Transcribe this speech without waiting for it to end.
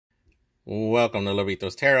Welcome to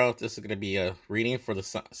Lobitos Tarot. This is going to be a reading for the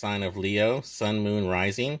sign of Leo, Sun, Moon,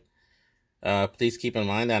 Rising. Please keep in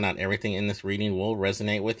mind that not everything in this reading will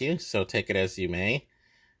resonate with you, so take it as you may.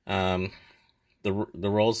 The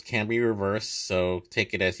roles can be reversed, so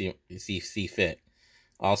take it as you see fit.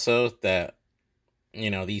 Also, that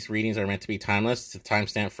these readings are meant to be timeless. The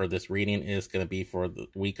timestamp for this reading is going to be for the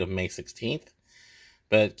week of May 16th.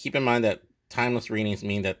 But keep in mind that timeless readings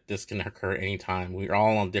mean that this can occur anytime. We're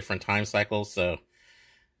all on different time cycles, so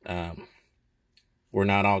we're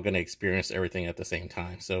not all going to experience everything at the same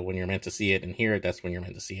time. So when you're meant to see it and hear it, that's when you're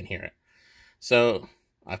meant to see and hear it. So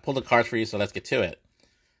I've pulled a card for you, so let's get to it.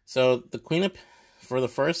 So the for the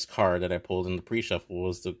first card that I pulled in the pre-shuffle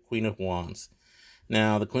was the Queen of Wands.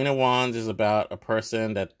 Now, the Queen of Wands is about a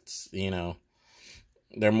person that's,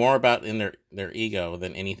 they're more about in their ego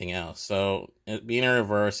than anything else. So it being in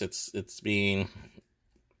reverse, it's being,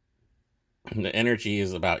 the energy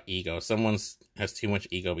is about ego. Someone has too much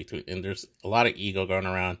ego and there's a lot of ego going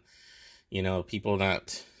around. People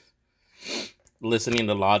not listening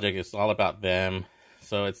to logic. It's all about them.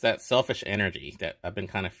 So it's that selfish energy that I've been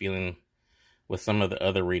kind of feeling with some of the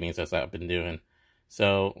other readings as I've been doing.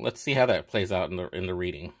 So let's see how that plays out in the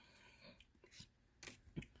reading.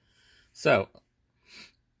 So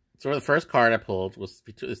the first card I pulled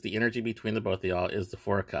is the energy between the both of y'all is the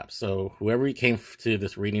Four of Cups. So whoever you came to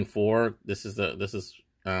this reading for, this is the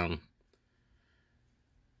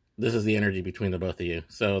energy between the both of you.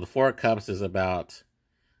 So the Four of Cups is about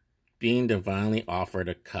being divinely offered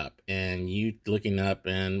a cup, and you looking up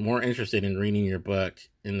and more interested in reading your book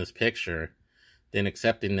in this picture than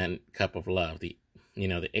accepting that cup of love. The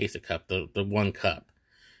Ace of Cups, the one cup,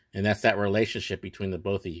 and that's that relationship between the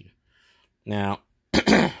both of you. Now,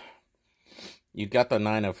 you got the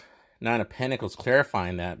Nine of Pentacles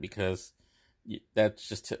clarifying that, because that's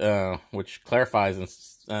just which clarifies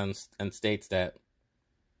and states that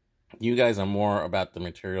you guys are more about the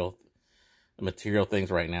material things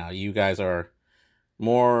right now. You guys are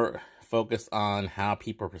more focused on how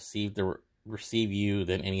people receive you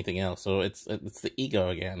than anything else. So it's the ego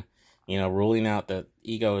again. Ruling out that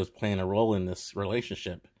ego is playing a role in this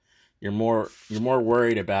relationship. You're more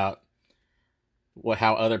worried about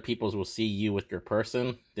how other people will see you with your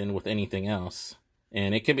person than with anything else.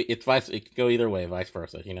 And it could go either way, vice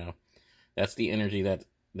versa. That's the energy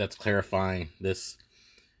that's clarifying this.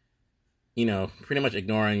 Pretty much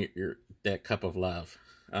ignoring that cup of love.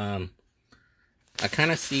 I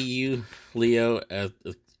kind of see you, Leo, as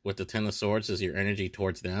with the Ten of Swords as your energy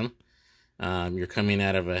towards them. You're coming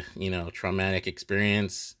out of a traumatic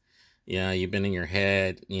experience. Yeah, you've been in your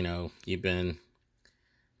head. You've been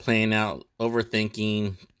playing out,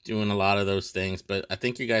 overthinking, doing a lot of those things. But I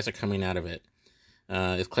think you guys are coming out of it.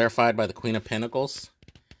 It's clarified by the Queen of Pentacles,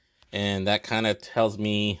 and that kind of tells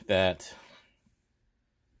me that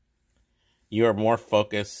you are more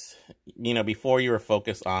focused. Before you were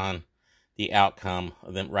focused on the outcome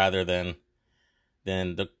rather than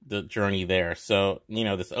the journey there. So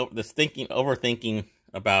this overthinking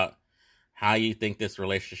about how you think this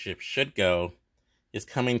relationship should go is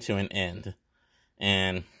coming to an end.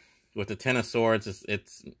 And with the Ten of Swords,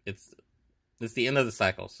 it's the end of the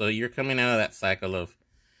cycle. So you're coming out of that cycle of,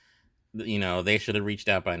 they should have reached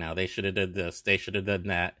out by now. They should have done this. They should have done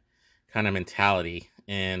that kind of mentality.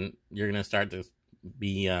 And you're going to start to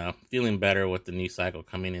be feeling better with the new cycle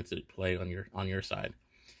coming into play on your side.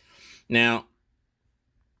 Now,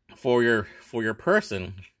 for your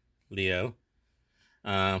person, Leo,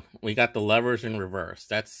 we got the Lovers in reverse.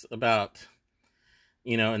 That's about,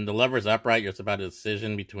 in the Lovers upright, it's about a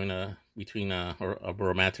decision between a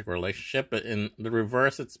romantic relationship. But in the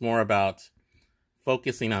reverse, it's more about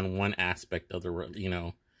focusing on one aspect of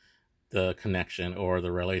the connection or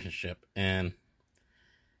the relationship. And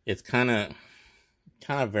it's kind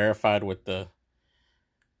of verified with the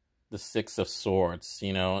Six of Swords.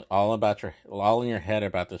 All in your head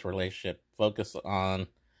about this relationship. Focus on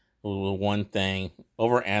one thing,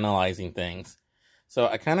 over analyzing things. So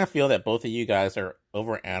I kind of feel that both of you guys are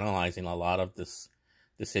over-analyzing a lot of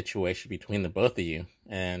the situation between the both of you.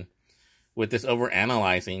 And with this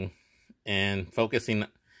over-analyzing and focusing,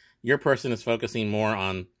 your person is focusing more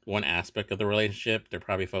on one aspect of the relationship. They're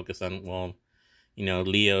probably focused on, well,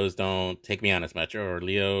 Leos don't take me on as much, or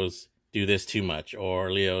Leos do this too much, or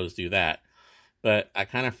Leos do that. But I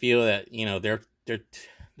kind of feel that,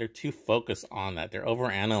 they're too focused on that. They're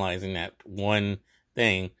over-analyzing that one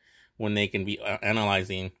thing, when they can be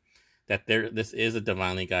analyzing that this is a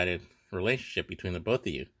divinely guided relationship between the both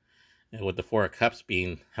of you, and with the Four of Cups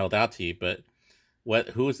being held out to you. But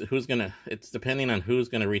it's depending on who's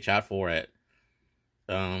gonna reach out for it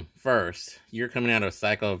first. You're coming out of a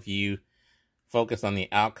cycle of you focused on the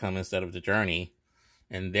outcome instead of the journey,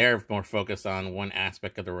 and they're more focused on one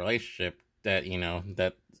aspect of the relationship that, you know,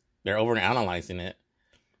 that they're over analyzing it,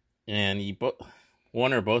 and you both,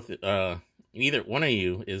 one or both, either one of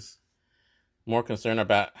you is more concerned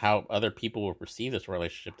about how other people will perceive this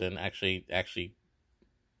relationship than actually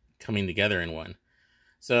coming together in one.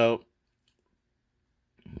 So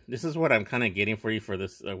this is what I'm kind of getting for you for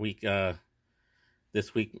this week.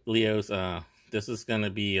 This week, Leos. This is going to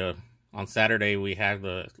be on Saturday. We have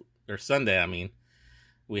or Sunday. I mean,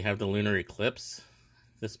 we have the lunar eclipse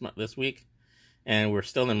this week, and we're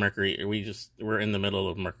still in Mercury. We're in the middle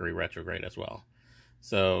of Mercury retrograde as well.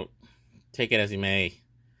 So take it as you may.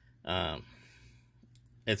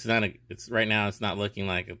 It's right now. It's not looking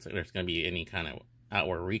like there's going to be any kind of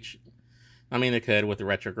outward reach. I mean, it could with the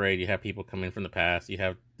retrograde. You have people coming from the past. You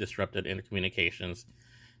have disrupted intercommunications,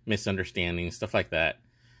 misunderstandings, stuff like that.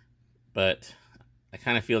 But I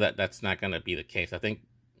kind of feel that that's not going to be the case. I think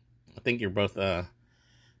you're both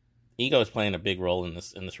ego is playing a big role in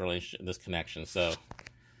this relationship, this connection. So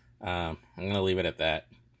I'm going to leave it at that.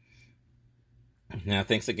 Now,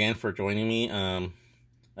 thanks again for joining me.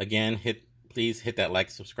 Again, please hit that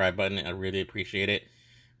like, subscribe button. I really appreciate it.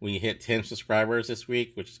 We hit 10 subscribers this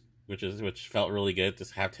week, which felt really good to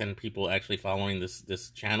have 10 people actually following this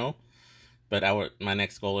channel. But my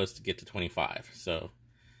next goal is to get to 25. So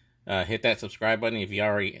hit that subscribe button if you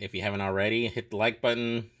haven't already. Hit the like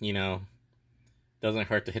button. You know, doesn't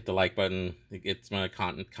hurt to hit the like button. It gets my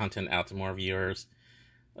content out to more viewers.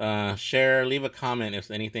 Share, leave a comment if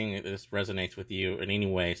anything this resonates with you in any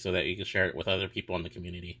way, so that you can share it with other people in the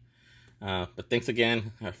community. But thanks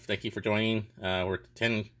again. Thank you for joining. We're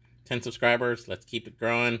 10 subscribers. Let's keep it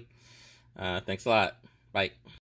growing. Thanks a lot. Bye.